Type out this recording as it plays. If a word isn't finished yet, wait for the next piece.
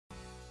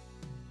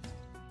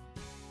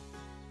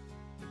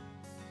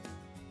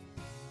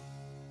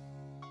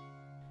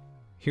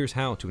Here's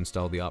how to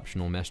install the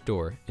optional mesh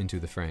door into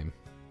the frame.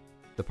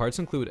 The parts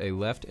include a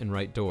left and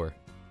right door.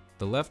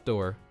 The left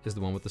door is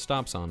the one with the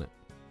stops on it.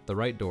 The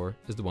right door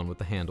is the one with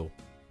the handle.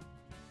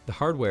 The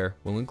hardware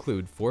will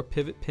include 4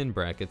 pivot pin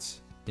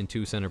brackets and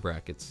 2 center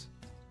brackets.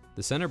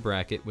 The center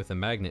bracket with a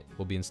magnet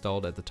will be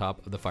installed at the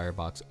top of the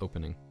firebox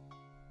opening.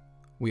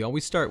 We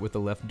always start with the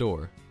left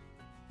door.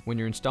 When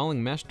you're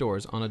installing mesh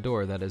doors on a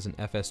door that is an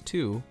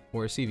FS2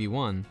 or a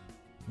CV1,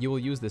 you will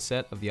use the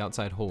set of the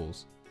outside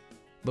holes,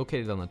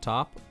 located on the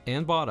top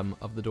and bottom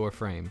of the door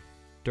frame,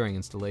 during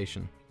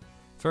installation.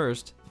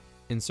 First,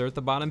 insert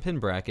the bottom pin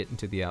bracket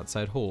into the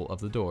outside hole of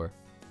the door,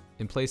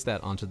 and place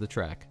that onto the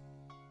track.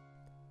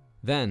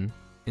 Then,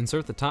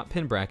 insert the top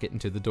pin bracket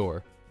into the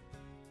door.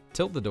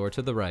 Tilt the door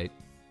to the right,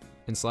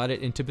 and slide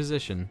it into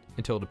position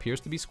until it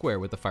appears to be square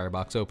with the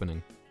firebox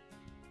opening.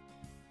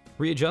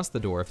 Readjust the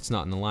door if it's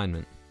not in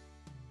alignment.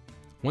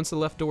 Once the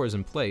left door is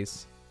in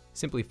place,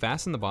 simply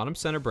fasten the bottom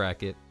center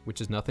bracket,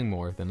 which is nothing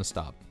more than a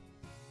stop.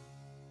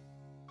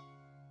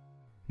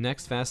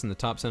 Next, fasten the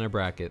top center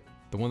bracket,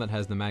 the one that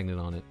has the magnet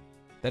on it.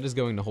 That is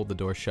going to hold the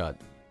door shut.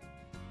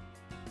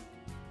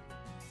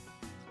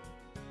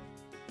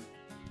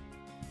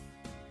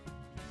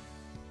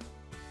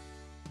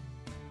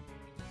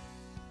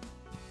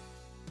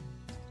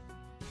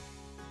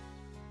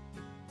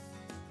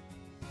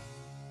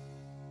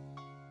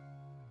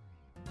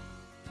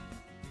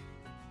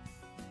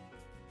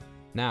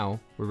 Now,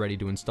 we're ready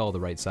to install the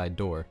right side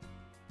door.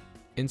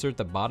 Insert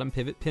the bottom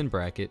pivot pin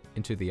bracket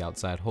into the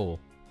outside hole.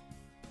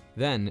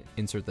 Then,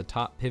 insert the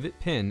top pivot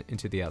pin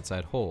into the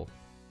outside hole.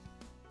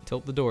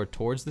 Tilt the door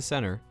towards the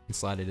center and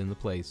slide it into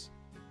place.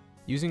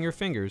 Using your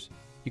fingers,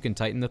 you can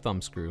tighten the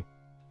thumb screw.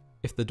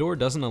 If the door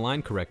doesn't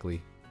align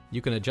correctly,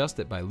 you can adjust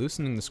it by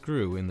loosening the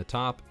screw in the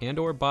top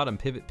and/or bottom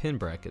pivot pin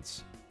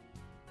brackets,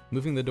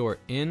 moving the door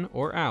in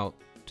or out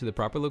to the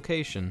proper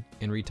location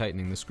and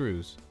retightening the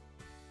screws.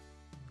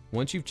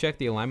 Once you've checked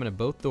the alignment of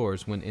both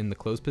doors when in the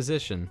closed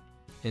position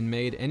and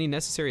made any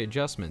necessary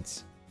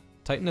adjustments,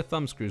 tighten the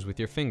thumb screws with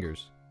your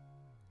fingers.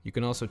 You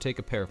can also take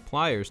a pair of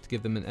pliers to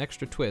give them an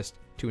extra twist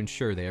to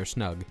ensure they are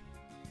snug.